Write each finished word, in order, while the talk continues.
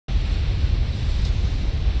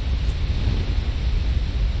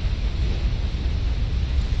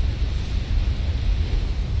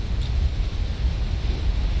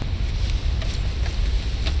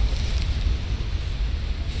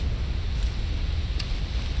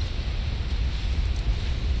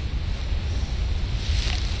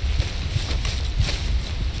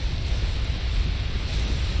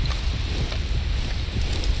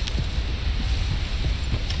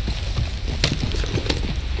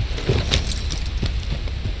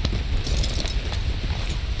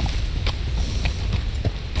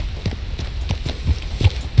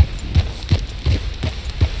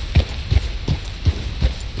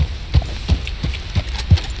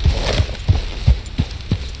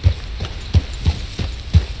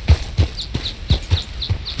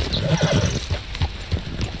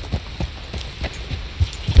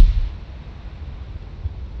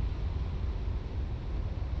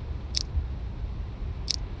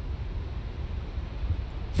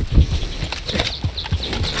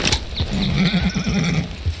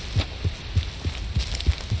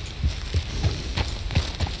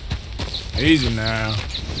Easy now.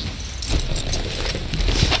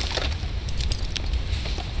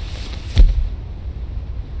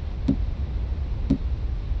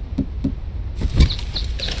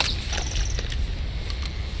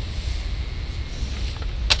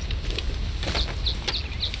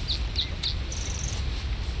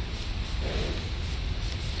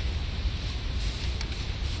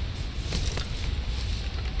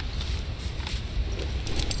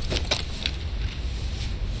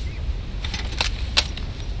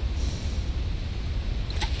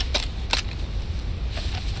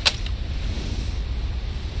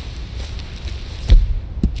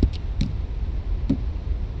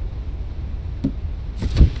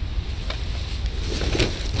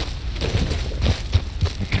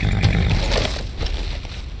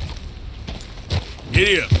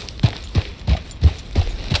 Giddy up.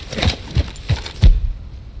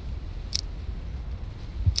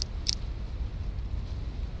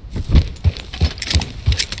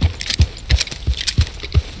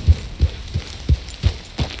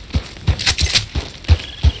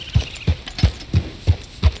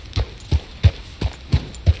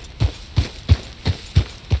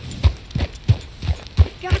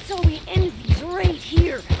 That's all we envy's right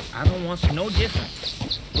here. I don't want no different.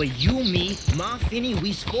 But you, me, Ma Finney,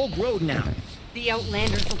 we spoke road now. The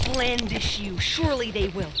Outlanders will blandish you. Surely they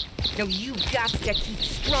will. Now you've got to keep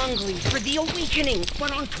strongly for the awakening.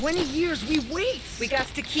 But on 20 years, we wait. We got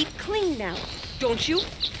to keep clean now, don't you?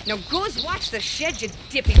 Now goes watch the shed, you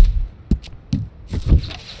dippy.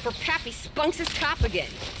 For Pappy spunks his cop again.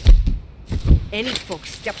 Any folk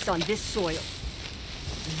steps on this soil,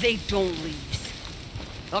 they don't leave.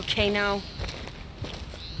 Okay now?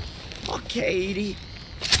 Okay, Edie.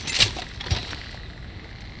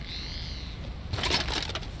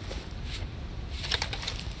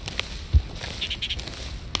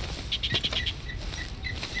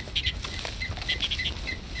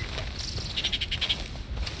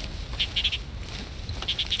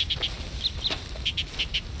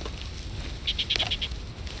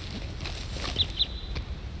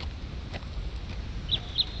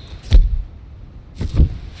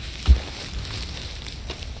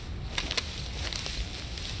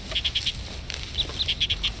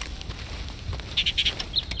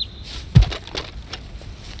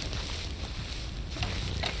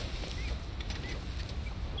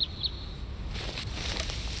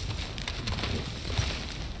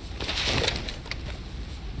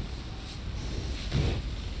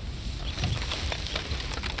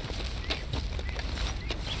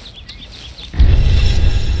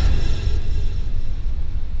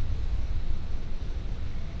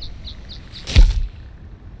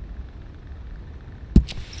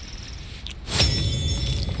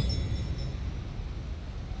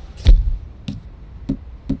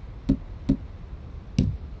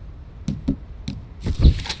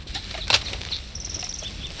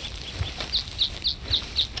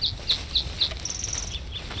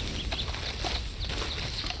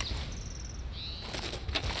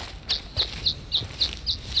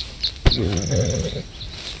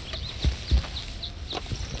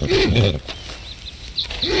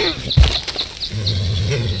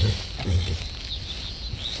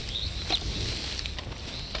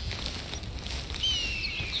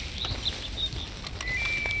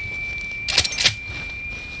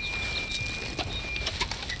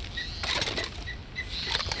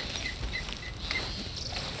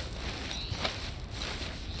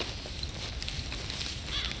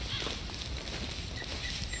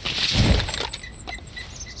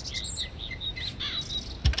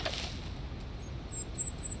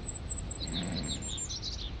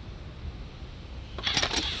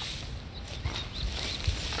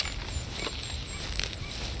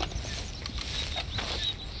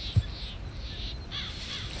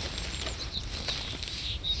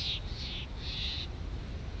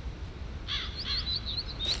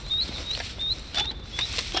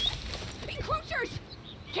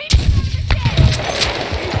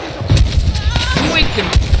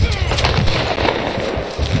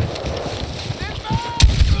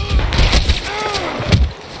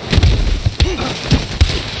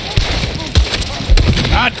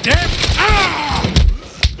 God damn! Ah!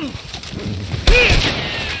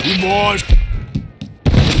 You boys,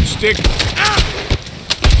 stick. Ah!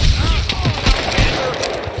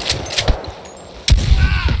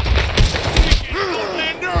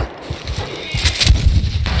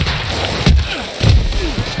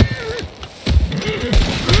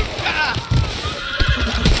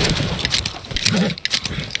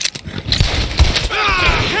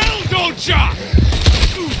 Hell, don't shot!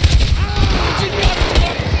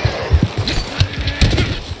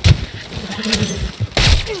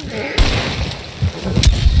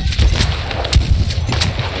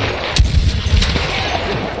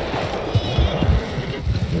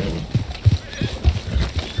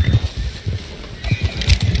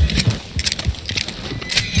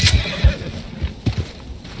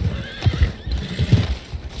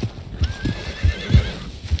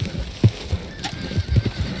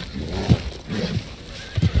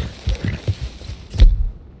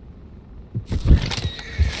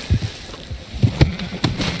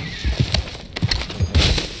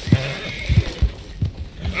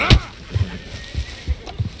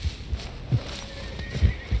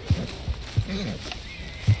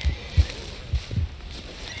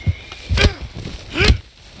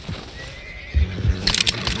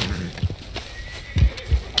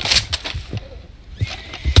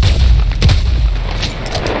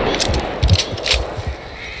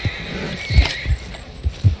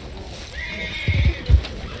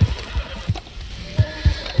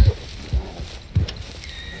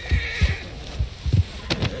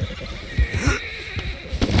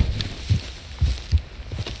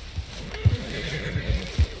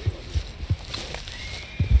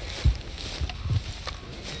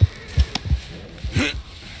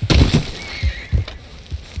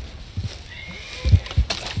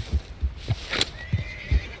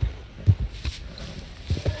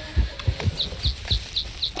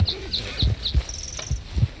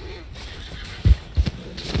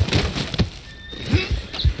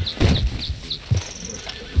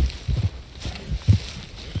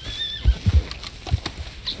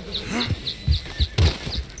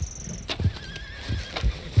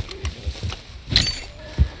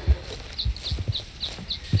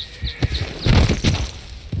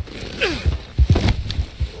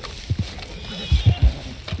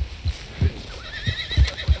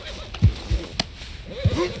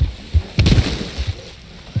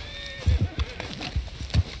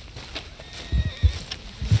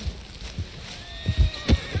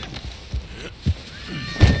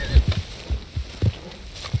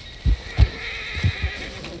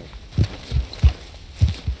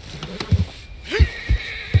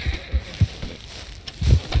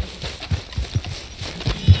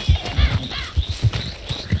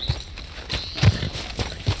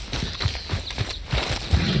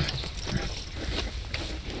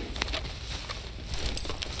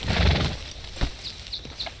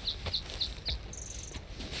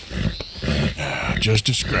 just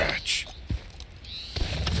a scratch.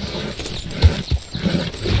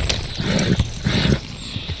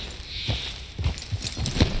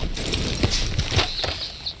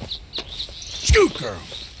 Scoot, girl.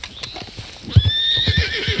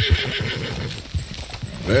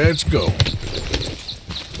 Let's go.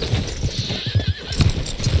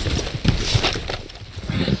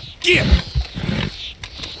 Get.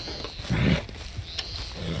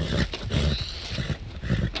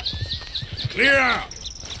 Clear out.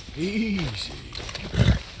 Easy.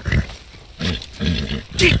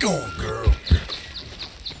 Get going, girl.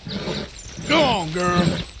 Go on,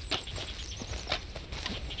 girl.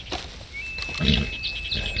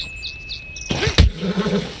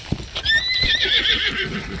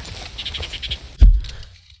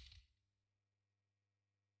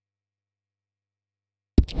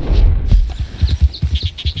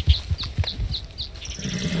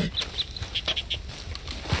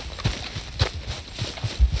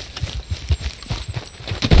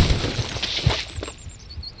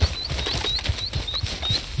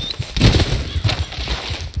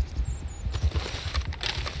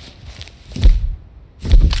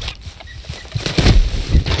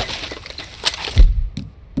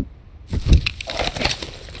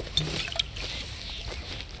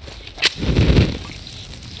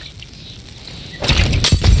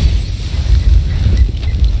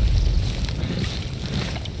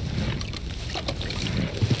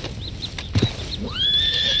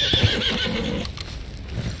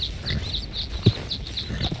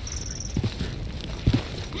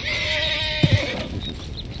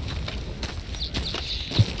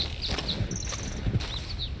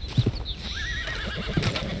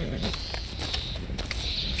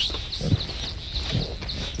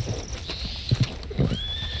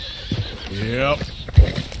 Yep.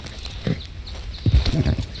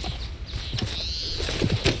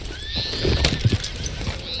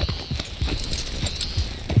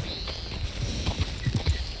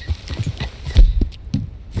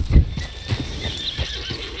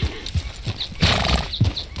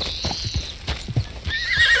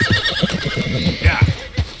 Yeah.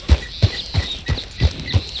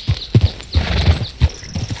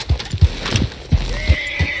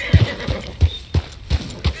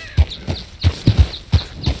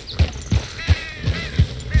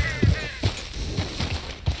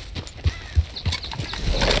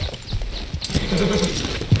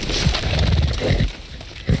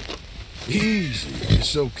 Easy,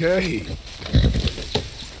 it's okay.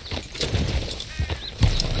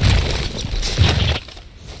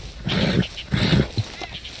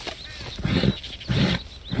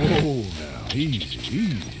 Whoa, now, easy,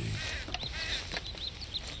 easy.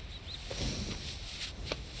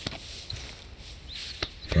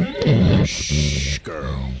 Shh,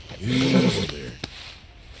 girl, easy there.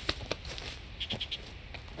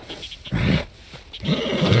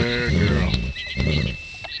 There, girl.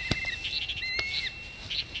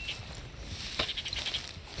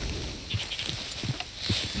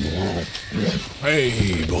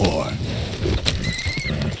 Hey, boy.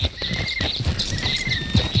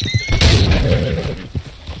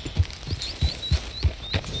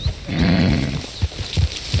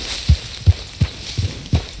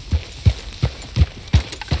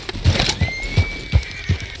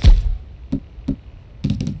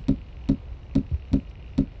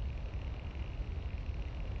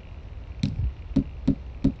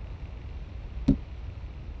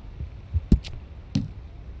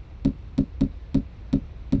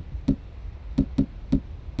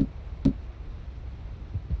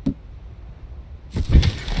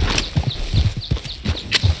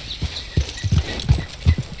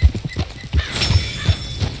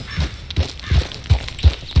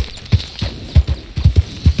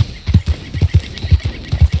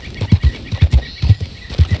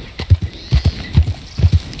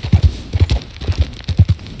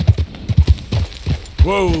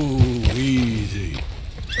 Whoa, easy.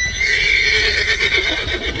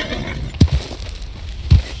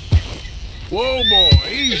 Whoa, boy,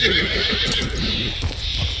 easy.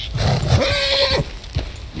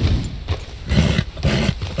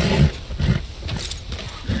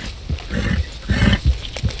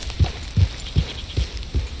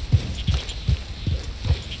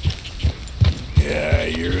 Yeah,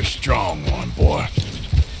 you're a strong one, boy.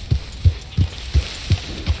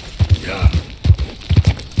 Yeah.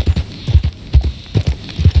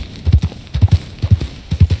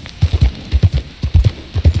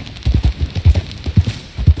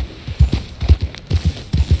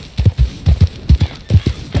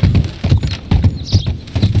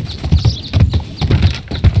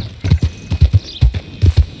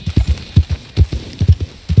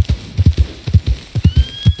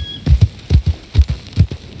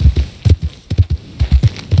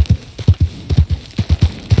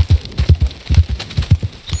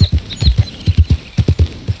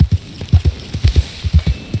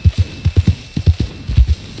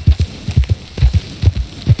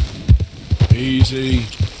 Easy.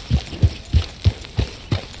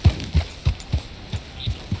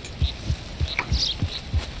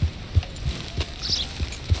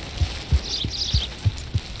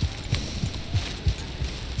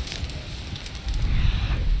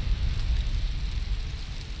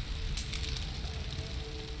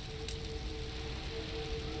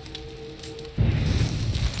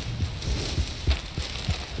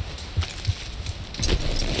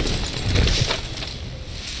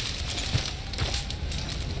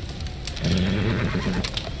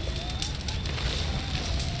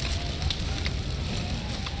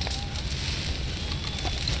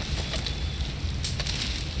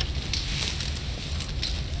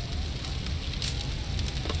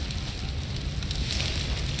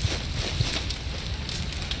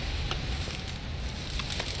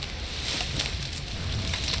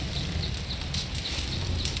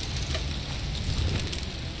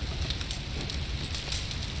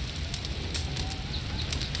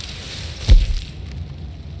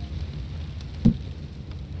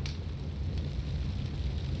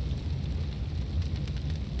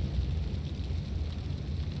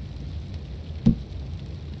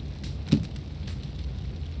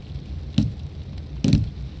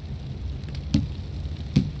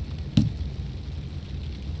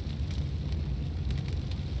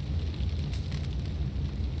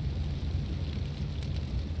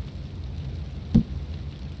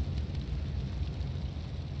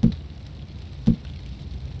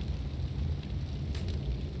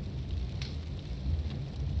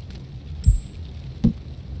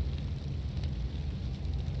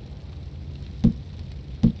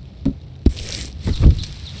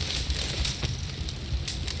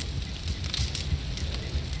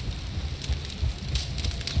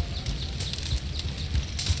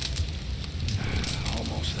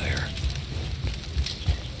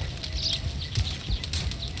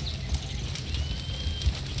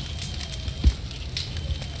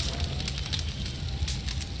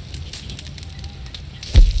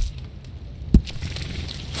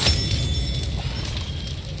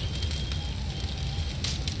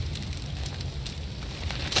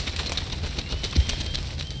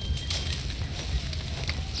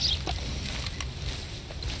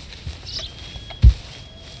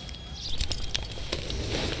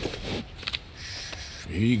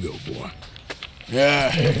 Here you go, boy.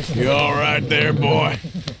 Yeah, you all right there, boy?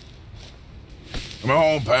 Come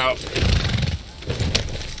on, pal.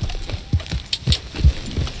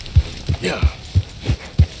 Yeah.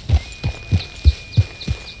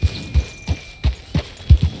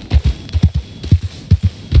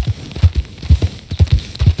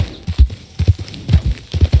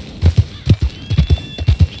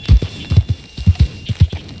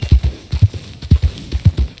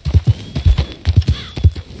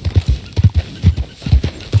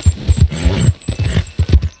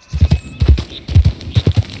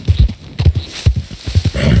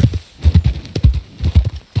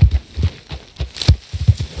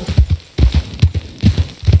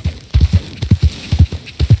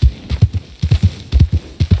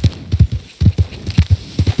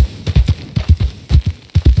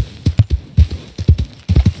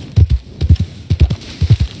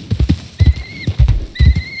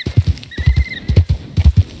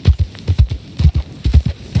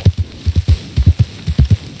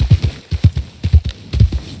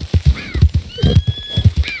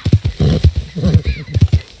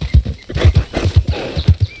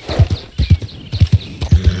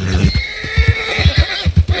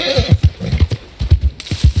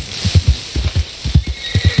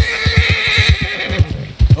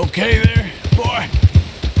 Okay there, boy?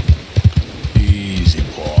 Easy,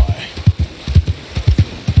 boy.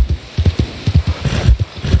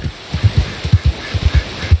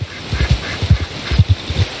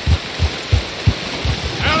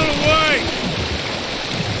 Out of the way!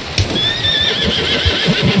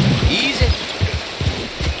 Easy.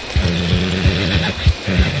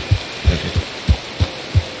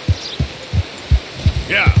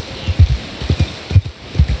 Yeah.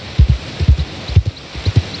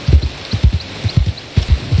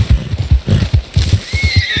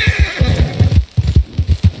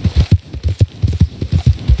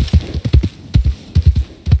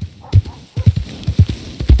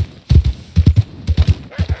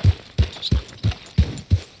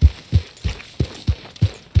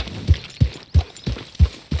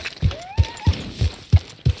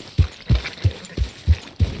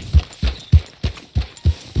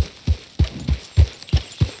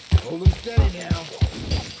 Hold him steady now.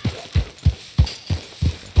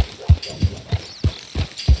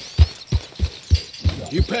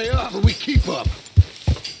 You pay up or we keep up.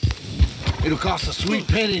 It'll cost a sweet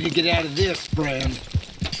penny to get out of this, friend.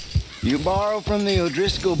 You borrow from the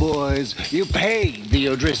O'Driscoll boys, you pay the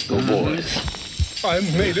O'Driscoll boys. I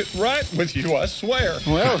made it right with you, I swear.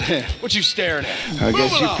 Well then, What you staring at? I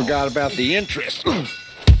guess you forgot about the interest.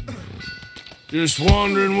 Just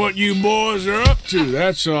wondering what you boys are up to,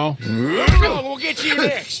 that's all. Come on, we'll get you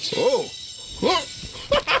next. Oh.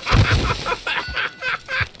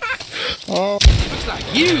 Looks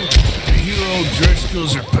like you. You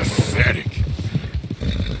O'Driscolls are pathetic.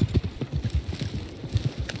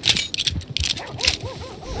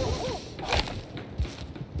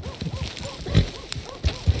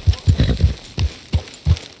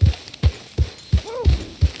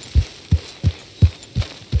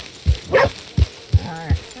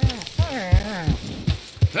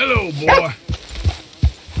 Hello, boy.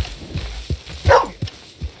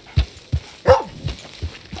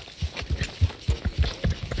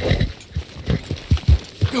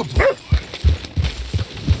 Good boy.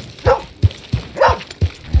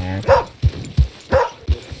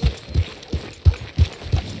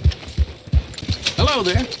 Hello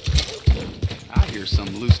there. I hear some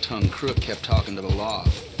loose-tongued crook kept talking to the law,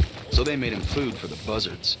 so they made him food for the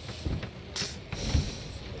buzzards.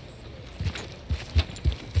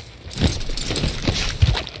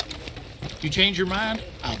 You change your mind?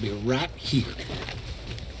 I'll be right here.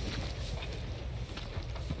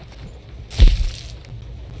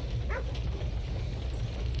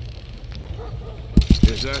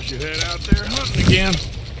 Guess I should head out there hunting again.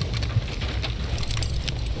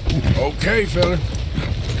 Okay, fella.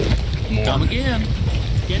 Come again.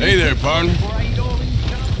 Hey there, partner.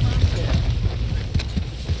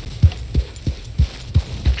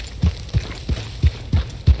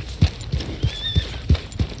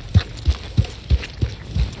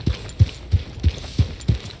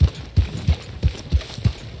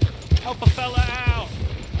 Help a fella out.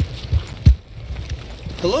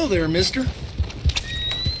 Hello there, mister.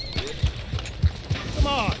 Come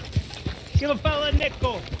on. Give a fella a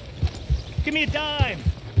nickel. Give me a dime.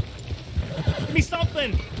 Give me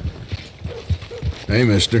something. Hey,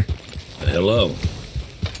 mister. Hello.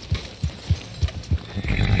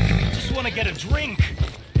 Just want to get a drink.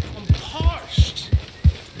 I'm parched.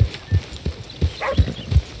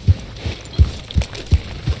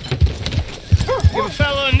 Give a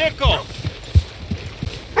fella a nickel.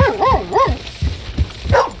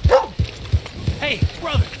 Hey,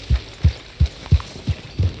 brother.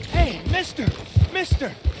 Hey, mister.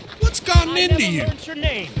 Mister. What's gotten into I you? never learned your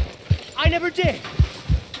name. I never did.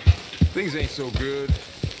 Things ain't so good.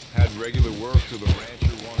 Had regular work till the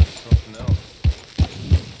rancher wanted something else.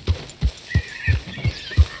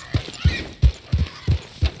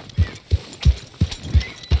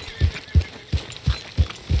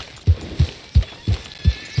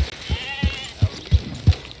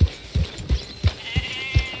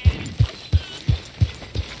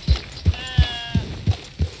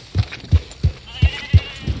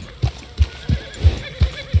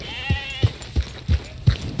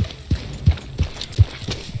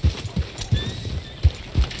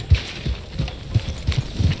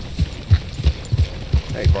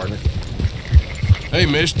 Hey, partner. Hey,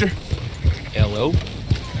 mister. Hello.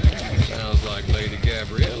 Sounds like Lady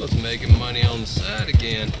Gabriella's making money on the side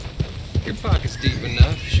again. Your pocket's deep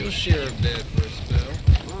enough. She'll share a bed for a spell.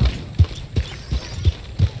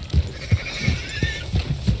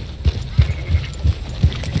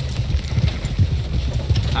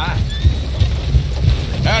 Hi.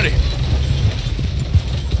 Howdy.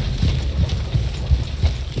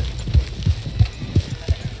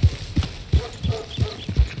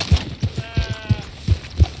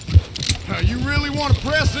 You really want to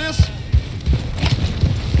press this?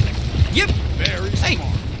 Yep. Very Hey,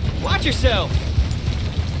 smart. watch yourself.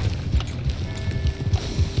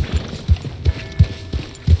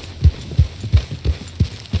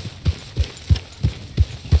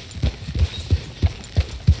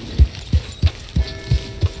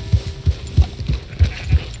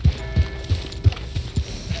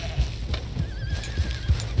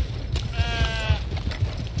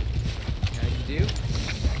 How you do?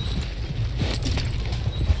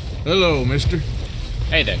 Hello, mister.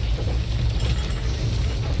 Hey there.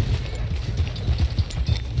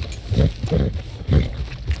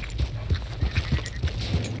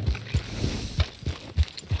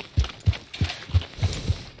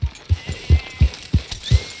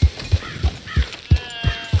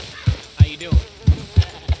 How you doing?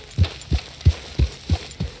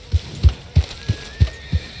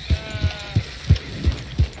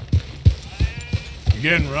 You're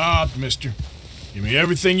getting robbed, mister. Give me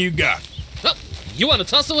everything you got. Oh, you want to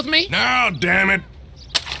tussle with me? Now, damn it.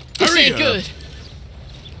 This Hurry ain't up. good.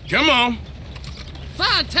 Come on.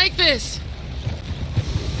 Fine, take this.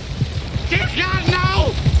 God,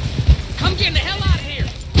 no! Come get the hell out of here.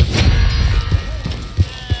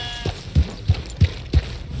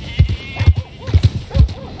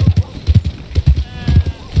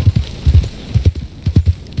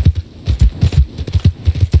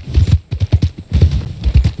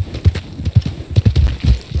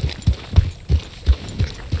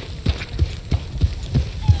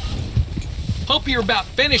 Hope you're about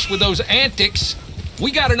finished with those antics. We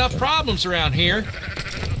got enough problems around here.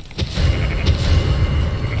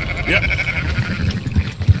 Yep.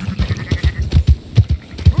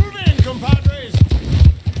 Move in, compadres.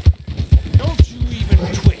 Don't you even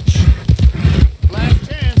twitch. Last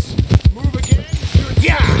chance. Move again.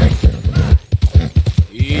 Yeah!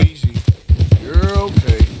 Easy. You're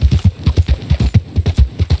okay.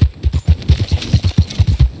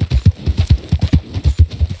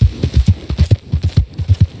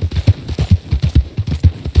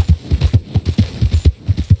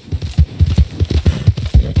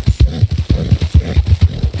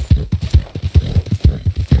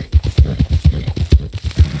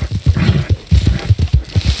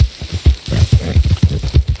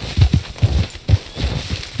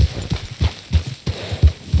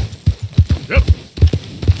 Yep.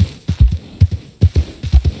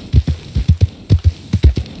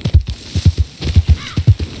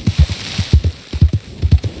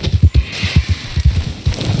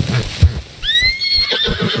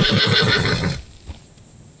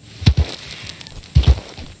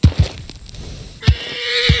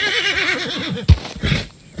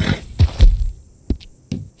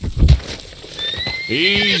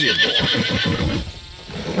 Easy, boy.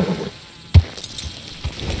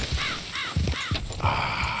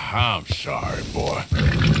 I'm sorry, boy.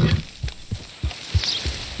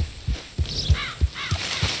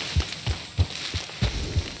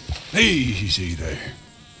 Easy there.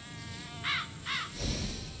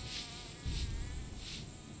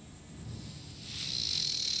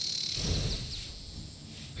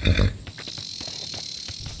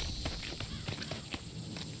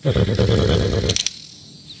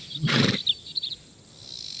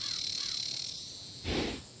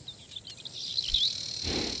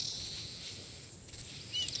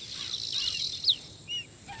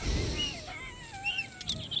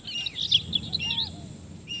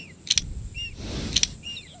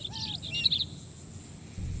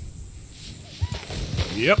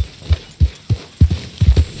 Yep.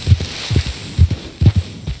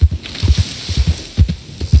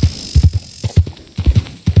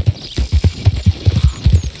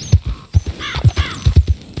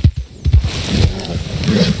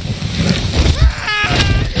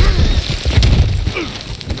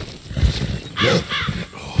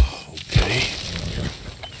 Okay.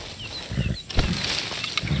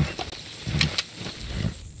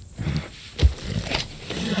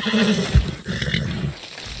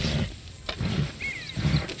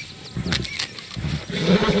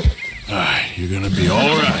 You're gonna be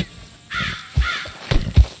all right.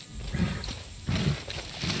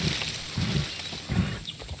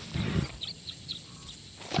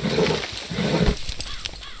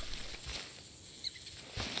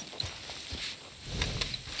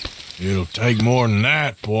 It'll take more than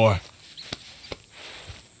that, boy.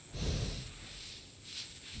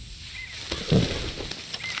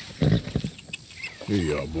 Here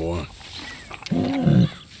you go, boy.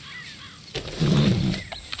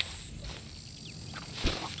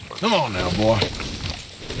 Come on now, boy.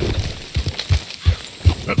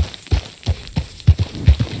 Up.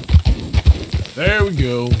 There we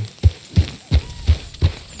go.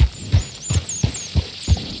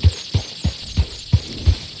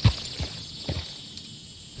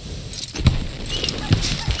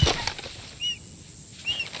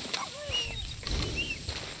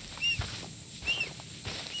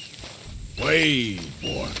 Wait,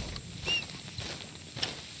 boy.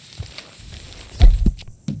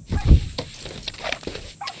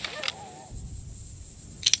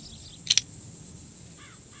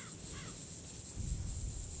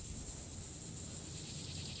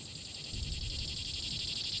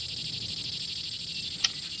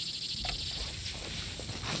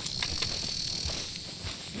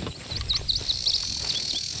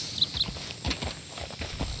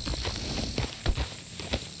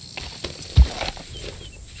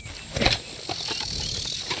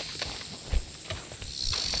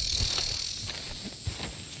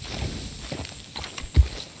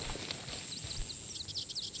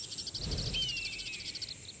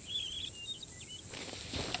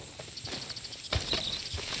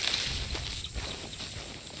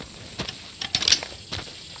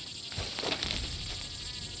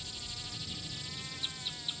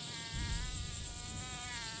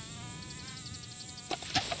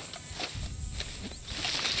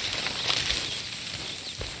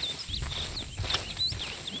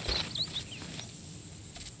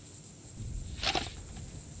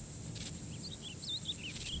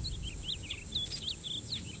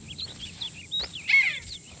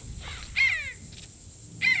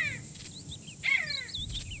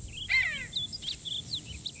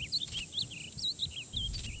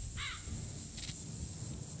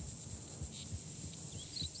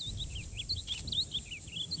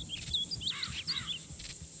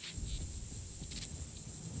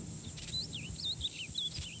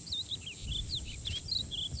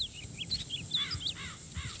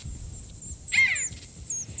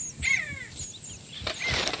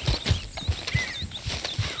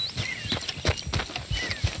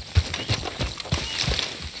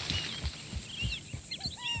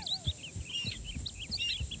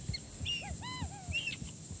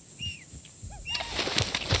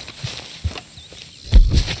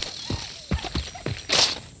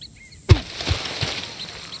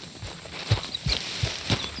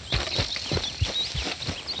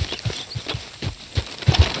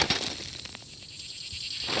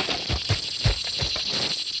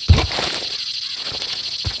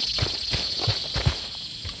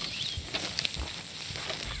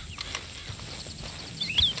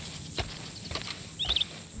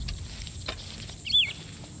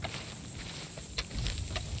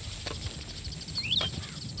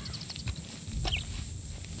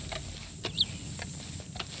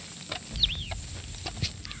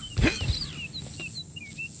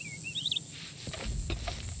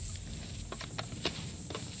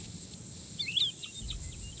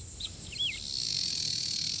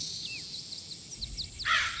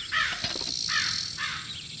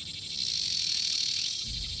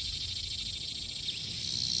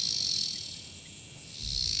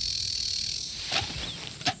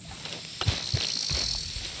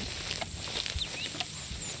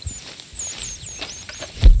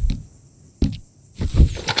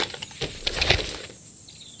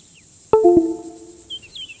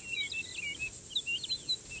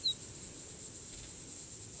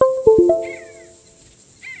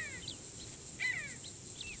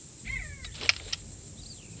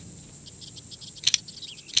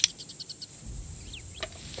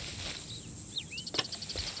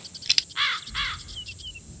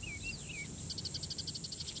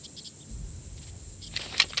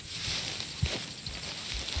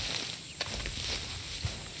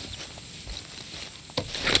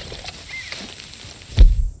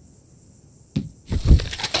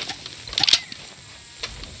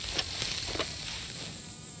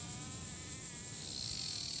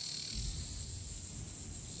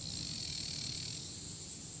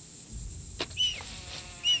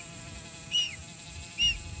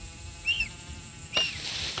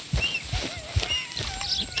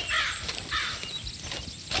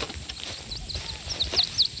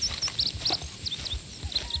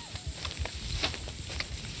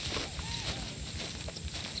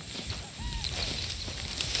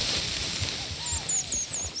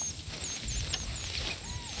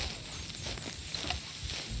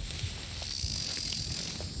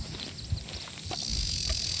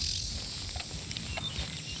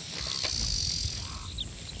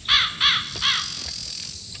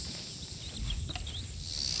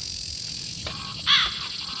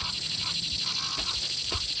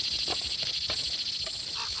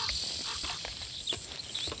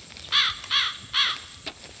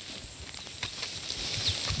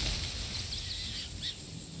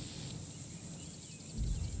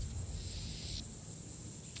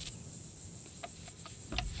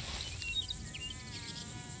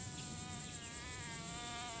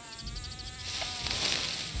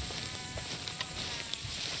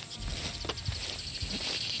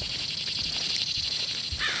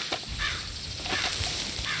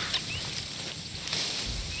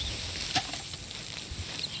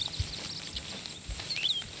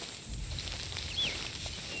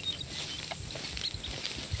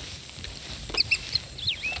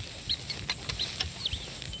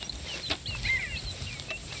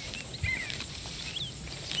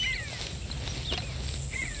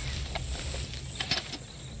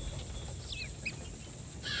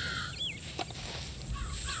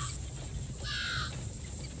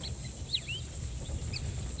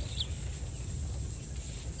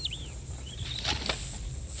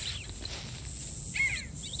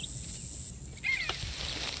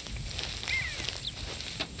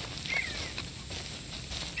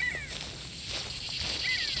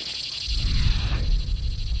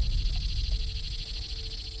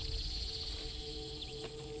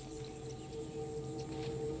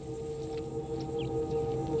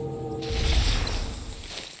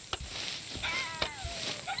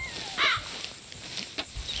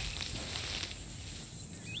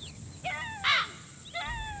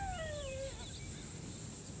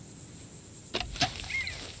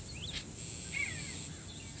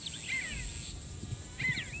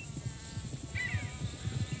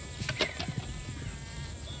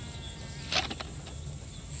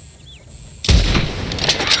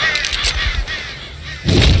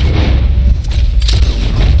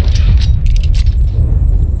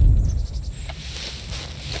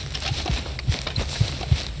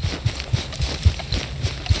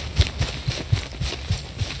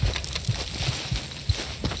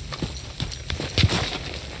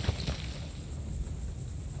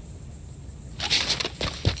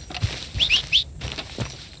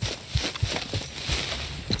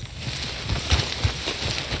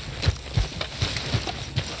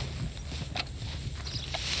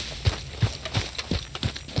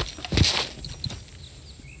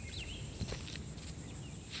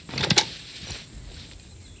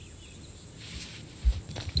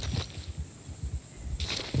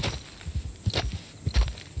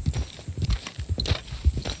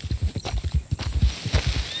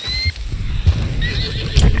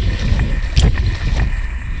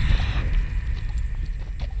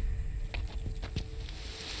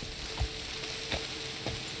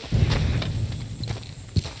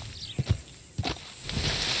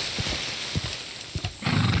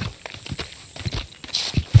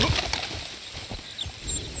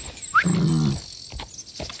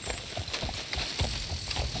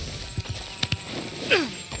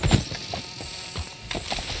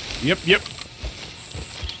 Yep, yep.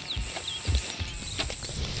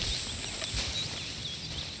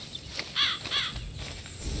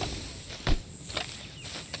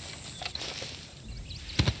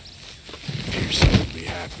 Here, son, be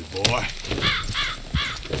happy, boy.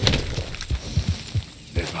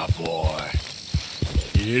 There's my boy.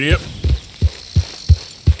 Yep.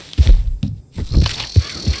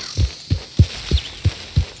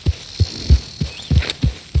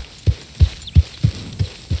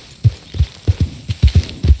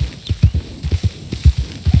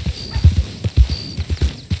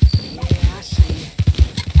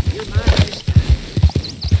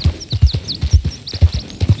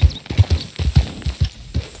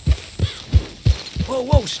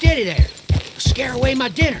 Whoa, steady there. Scare away my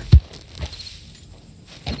dinner.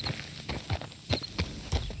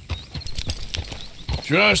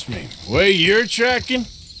 Trust me, way you're tracking,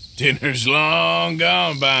 dinner's long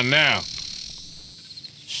gone by now.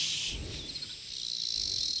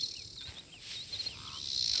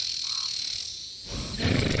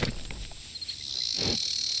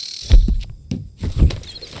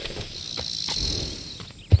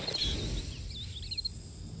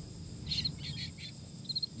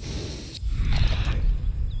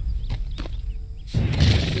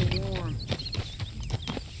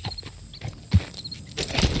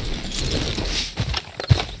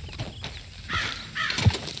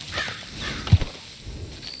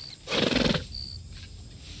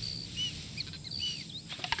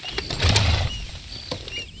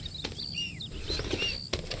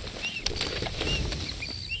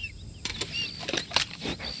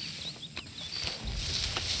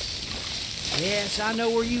 Yes, I know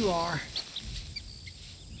where you are.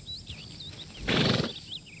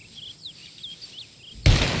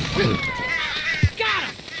 Got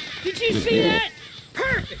him! Did you see that?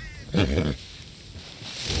 Perfect!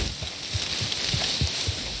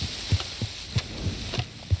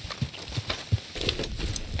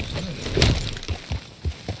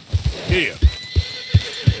 Here.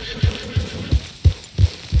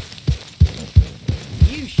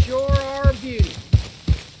 You sure are a beauty.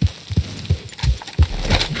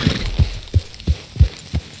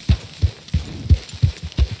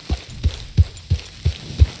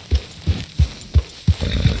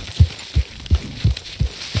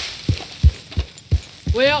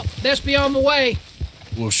 Well, best be on the way.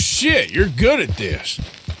 Well, shit, you're good at this.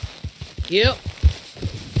 Yep.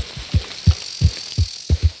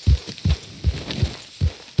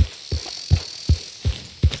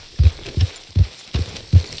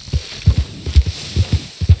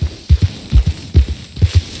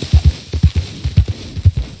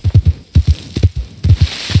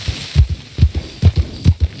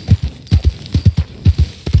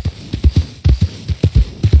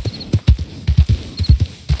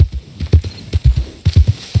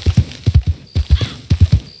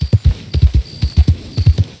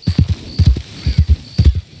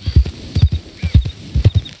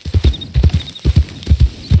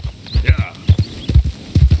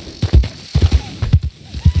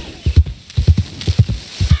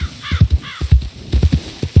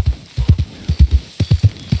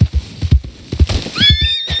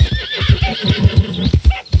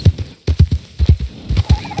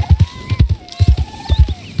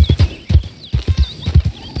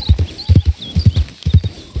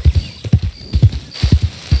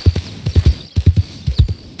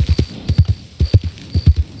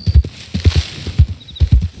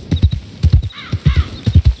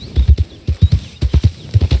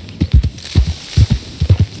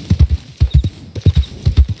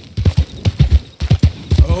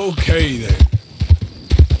 Okay, then.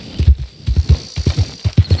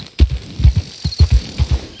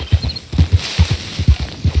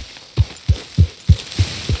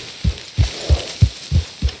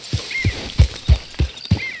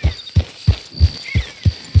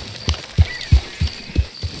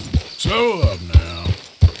 Slow up now.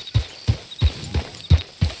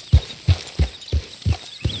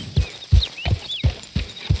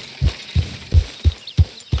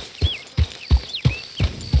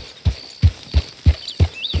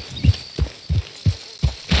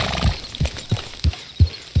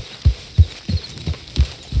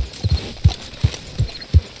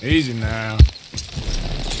 Easy now.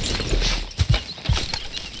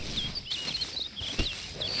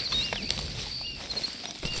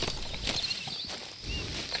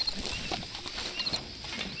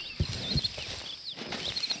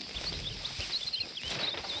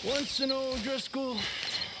 Once an O'Driscoll,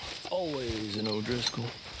 always an O'Driscoll.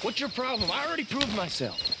 What's your problem? I already proved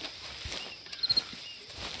myself.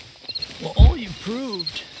 Well, all you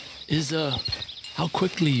proved is, how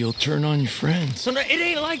quickly you'll turn on your friends. So, no, it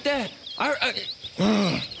ain't like that.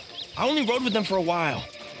 I only rode with them for a while.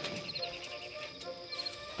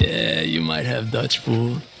 Yeah, you might have Dutch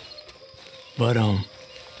fooled. But, I'm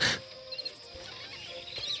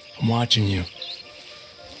watching you.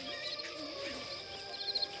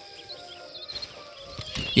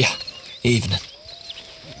 Yeah, evening.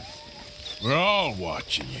 We're all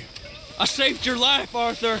watching you. I saved your life,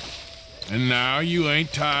 Arthur. And now you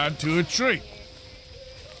ain't tied to a tree.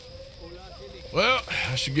 Well,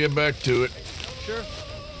 I should get back to it. Sure.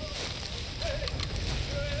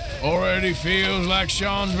 Already feels like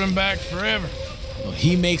Sean's been back forever. Well,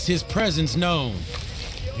 he makes his presence known.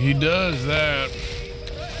 He does that.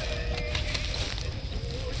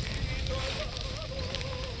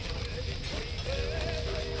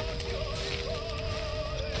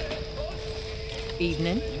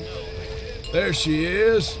 Evening. There she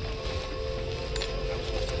is.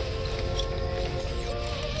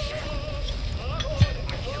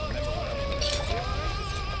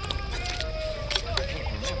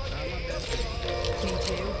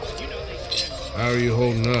 How are you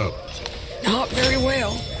holding up? Not very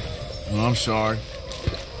well. Well, I'm sorry.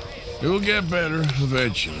 It'll get better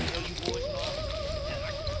eventually.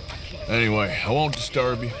 Anyway, I won't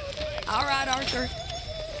disturb you. All right, Arthur.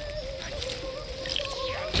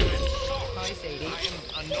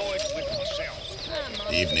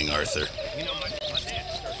 Evening, Arthur.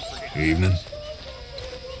 Evening.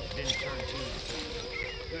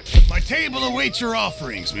 My table awaits your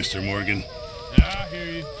offerings, Mr. Morgan. I hear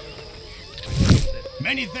you.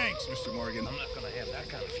 Many thanks, Mr. Morgan. I'm not gonna have that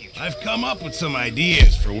kind of future. I've come up with some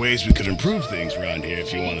ideas for ways we could improve things around here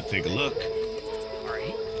if you want to take a look.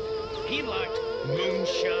 He liked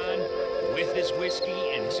moonshine with his whiskey,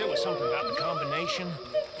 and there was something about the combination.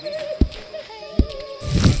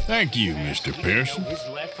 Thank you, Mr. Pearson. His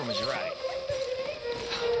left from his right.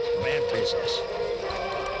 Bad business.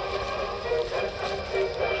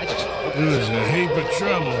 It was a heap of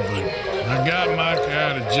trouble, but I got Micah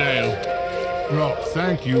out of jail. Well,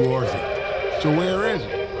 thank you, Arthur. So where is he?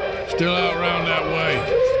 Still out round that way.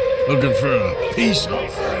 Looking for a peace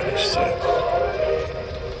offering, he said.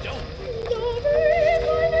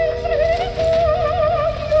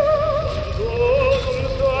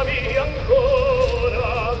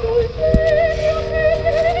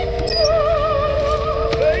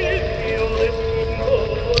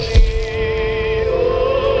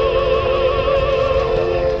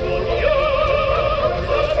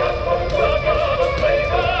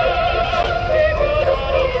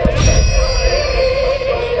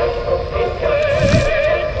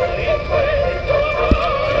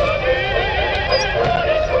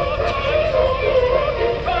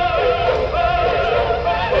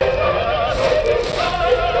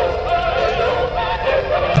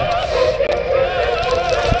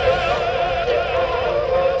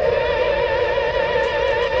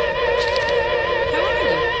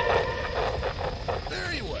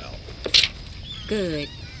 Good.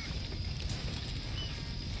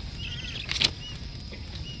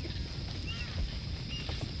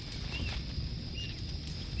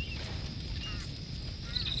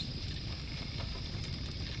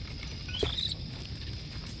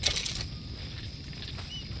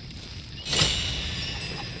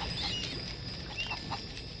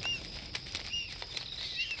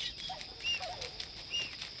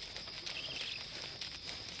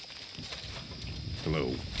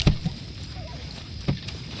 Hello.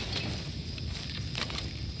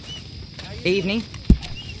 Evening.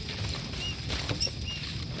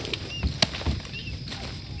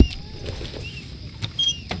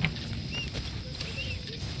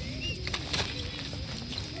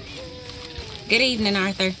 Good evening,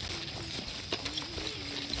 Arthur.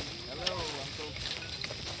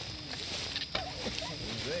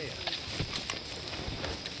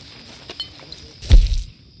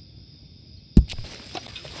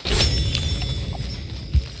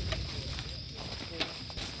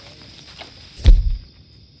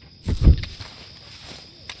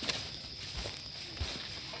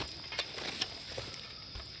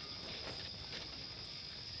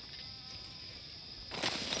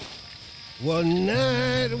 One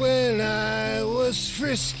night when I was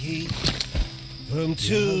frisky, from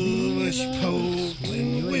too much poke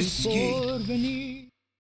and whiskey,